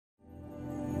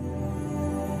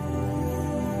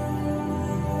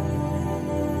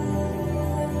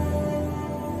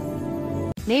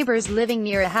Neighbors living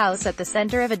near a house at the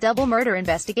center of a double murder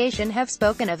investigation have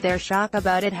spoken of their shock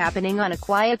about it happening on a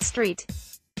quiet street.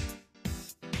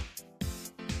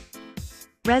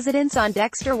 Residents on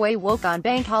Dexter Way woke on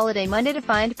Bank Holiday Monday to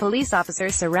find police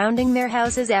officers surrounding their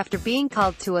houses after being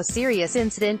called to a serious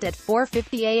incident at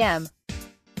 4:50 a.m.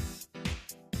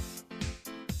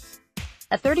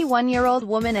 A 31-year-old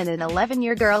woman and an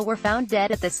 11-year girl were found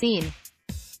dead at the scene.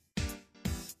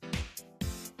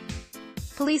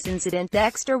 Police incident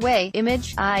Dexter Way,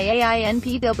 image,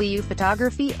 IainPW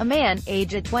Photography. A man,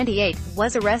 aged 28,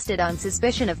 was arrested on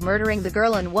suspicion of murdering the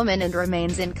girl and woman and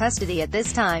remains in custody at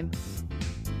this time.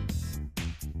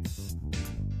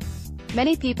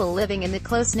 Many people living in the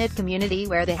close-knit community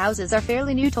where the houses are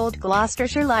fairly new told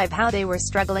Gloucestershire Live how they were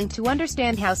struggling to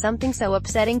understand how something so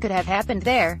upsetting could have happened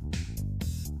there.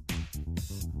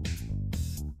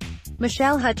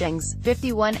 Michelle Hutchings,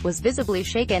 51, was visibly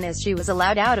shaken as she was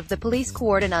allowed out of the police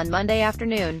cordon on Monday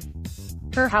afternoon.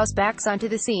 Her house backs onto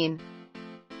the scene.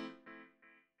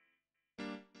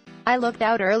 "I looked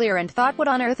out earlier and thought, what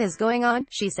on earth is going on?"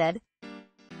 she said.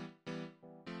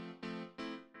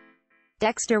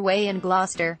 Dexter Way in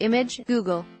Gloucester, image,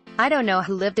 Google. "I don't know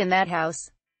who lived in that house.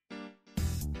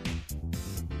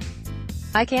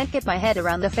 I can't get my head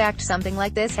around the fact something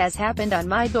like this has happened on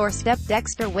my doorstep."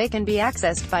 Dexter Way can be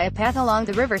accessed by a path along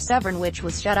the River Severn which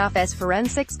was shut off as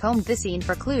forensics combed the scene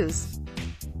for clues.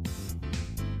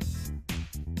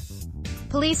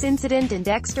 Police incident in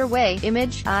Dexter Way,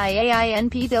 image,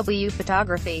 IainPW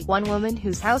Photography. One woman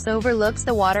whose house overlooks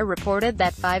the water reported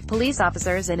that 5 police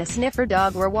officers and a sniffer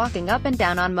dog were walking up and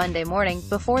down on Monday morning,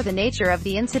 before the nature of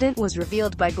the incident was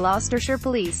revealed by Gloucestershire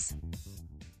Police.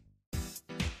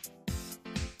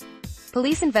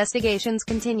 Police investigations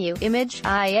continue, image,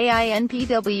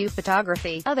 IainPW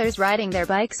Photography. Others riding their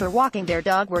bikes or walking their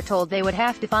dog were told they would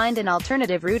have to find an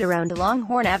alternative route around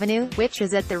Longhorn Avenue, which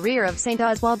is at the rear of St.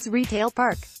 Oswald's Retail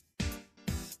Park.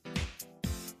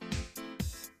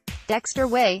 Dexter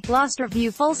Way, Gloucester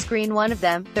View full screen. One of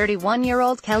them,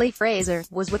 31-year-old Kelly Fraser,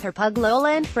 was with her pug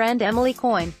Lola and friend Emily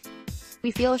Coyne.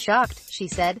 "We feel shocked," she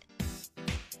said.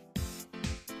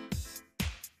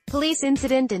 Police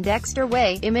incident in Dexter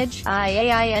Way, image,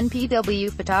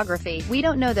 IainPW Photography. "We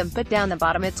don't know them, but down the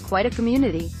bottom it's quite a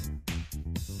community.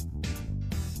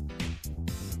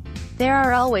 There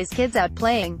are always kids out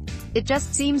playing. It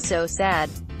just seems so sad.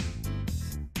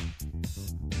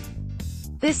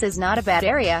 This is not a bad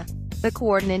area." The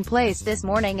cordon in place this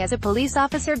morning as a police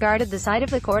officer guarded the side of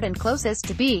the cordon closest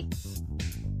to B.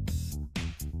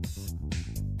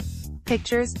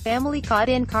 Pictures, family caught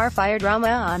in car fire drama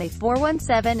on a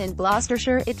 417 in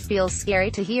Gloucestershire. "It feels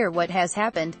scary to hear what has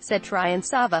happened," said Tryon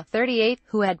Sava, 38,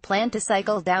 who had planned to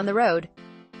cycle down the road.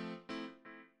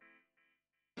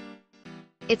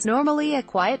 "It's normally a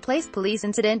quiet place." Police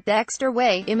incident Dexter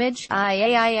Way, image,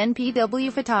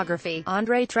 IainPW Photography.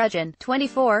 Andre Trudgeon,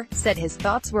 24, said his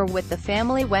thoughts were with the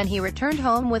family when he returned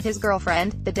home with his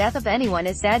girlfriend. "The death of anyone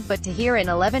is sad, but to hear an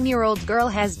 11-year-old girl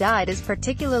has died is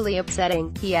particularly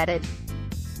upsetting," he added.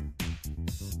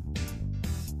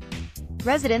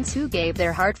 Residents who gave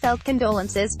their heartfelt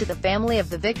condolences to the family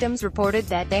of the victims reported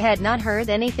that they had not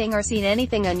heard anything or seen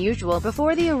anything unusual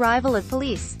before the arrival of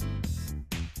police.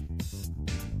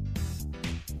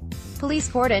 Police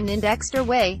cordon in Dexter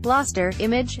Way, Gloucester,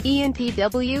 image,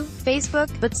 IainPW, Facebook,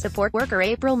 but support worker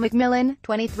April McMillan,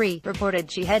 23,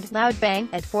 reported she had loud bang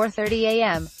at 4:30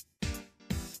 a.m.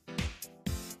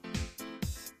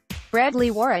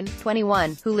 Bradley Warren,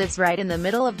 21, who lives right in the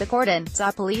middle of the cordon, saw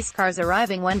police cars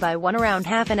arriving one by one around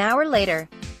half an hour later.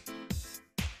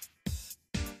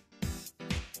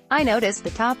 "I noticed the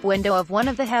top window of one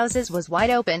of the houses was wide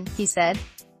open," he said.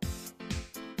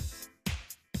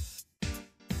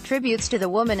 Tributes to the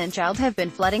woman and child have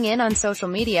been flooding in on social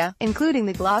media, including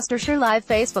the Gloucestershire Live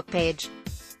Facebook page.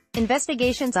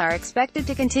 Investigations are expected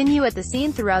to continue at the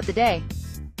scene throughout the day.